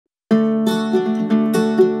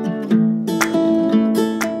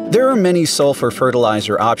There are many sulfur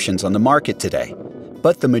fertilizer options on the market today,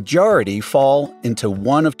 but the majority fall into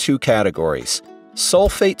one of two categories: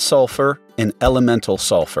 sulfate sulfur and elemental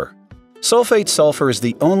sulfur. Sulfate sulfur is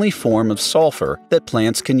the only form of sulfur that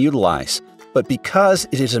plants can utilize, but because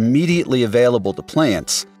it is immediately available to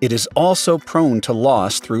plants, it is also prone to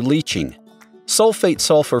loss through leaching. Sulfate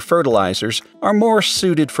sulfur fertilizers are more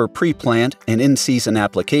suited for pre-plant and in-season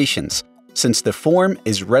applications, since the form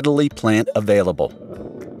is readily plant available.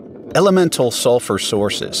 Elemental sulfur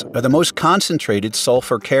sources are the most concentrated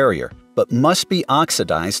sulfur carrier, but must be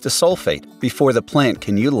oxidized to sulfate before the plant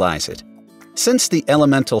can utilize it. Since the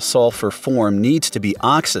elemental sulfur form needs to be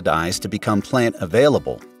oxidized to become plant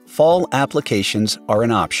available, fall applications are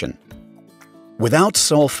an option. Without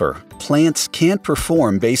sulfur, plants can't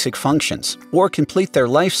perform basic functions or complete their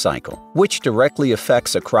life cycle, which directly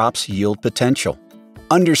affects a crop's yield potential.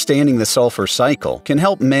 Understanding the sulfur cycle can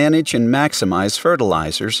help manage and maximize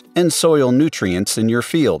fertilizers and soil nutrients in your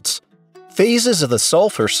fields. Phases of the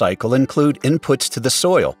sulfur cycle include inputs to the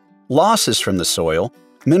soil, losses from the soil,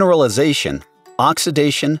 mineralization,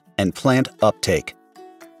 oxidation, and plant uptake.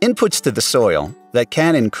 Inputs to the soil that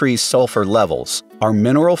can increase sulfur levels are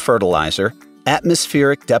mineral fertilizer,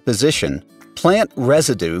 atmospheric deposition, plant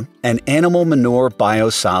residue, and animal manure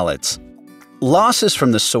biosolids. Losses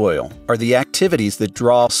from the soil are the activities that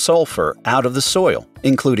draw sulfur out of the soil,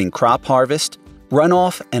 including crop harvest,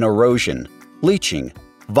 runoff and erosion, leaching,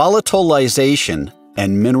 volatilization,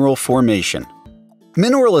 and mineral formation.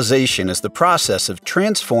 Mineralization is the process of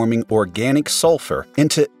transforming organic sulfur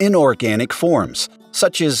into inorganic forms,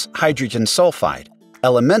 such as hydrogen sulfide,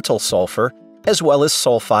 elemental sulfur, as well as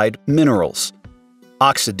sulfide minerals.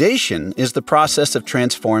 Oxidation is the process of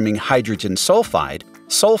transforming hydrogen sulfide,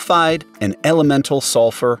 sulfide, and elemental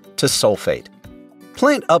sulfur to sulfate.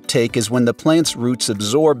 Plant uptake is when the plant's roots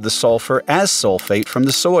absorb the sulfur as sulfate from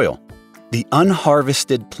the soil. The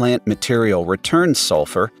unharvested plant material returns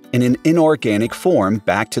sulfur in an inorganic form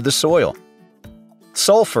back to the soil.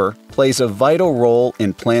 Sulfur plays a vital role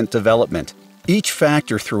in plant development. Each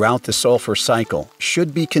factor throughout the sulfur cycle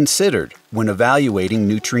should be considered when evaluating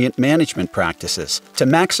nutrient management practices to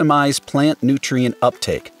maximize plant nutrient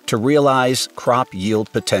uptake to realize crop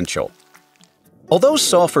yield potential. Although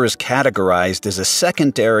sulfur is categorized as a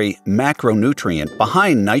secondary macronutrient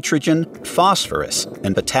behind nitrogen, phosphorus,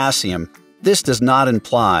 and potassium, this does not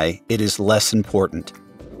imply it is less important.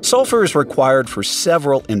 Sulfur is required for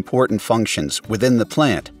several important functions within the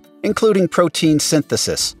plant, including protein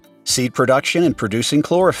synthesis, seed production and producing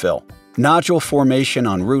chlorophyll, nodule formation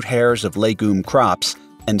on root hairs of legume crops,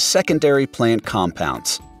 and secondary plant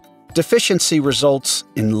compounds. Deficiency results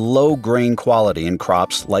in low grain quality in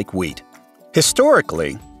crops like wheat.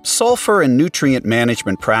 Historically, sulfur in nutrient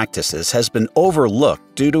management practices has been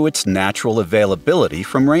overlooked due to its natural availability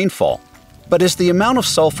from rainfall. But as the amount of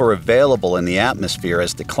sulfur available in the atmosphere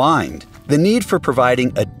has declined, the need for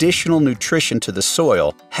providing additional nutrition to the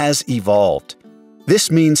soil has evolved. This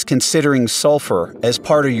means considering sulfur as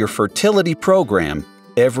part of your fertility program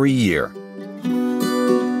every year.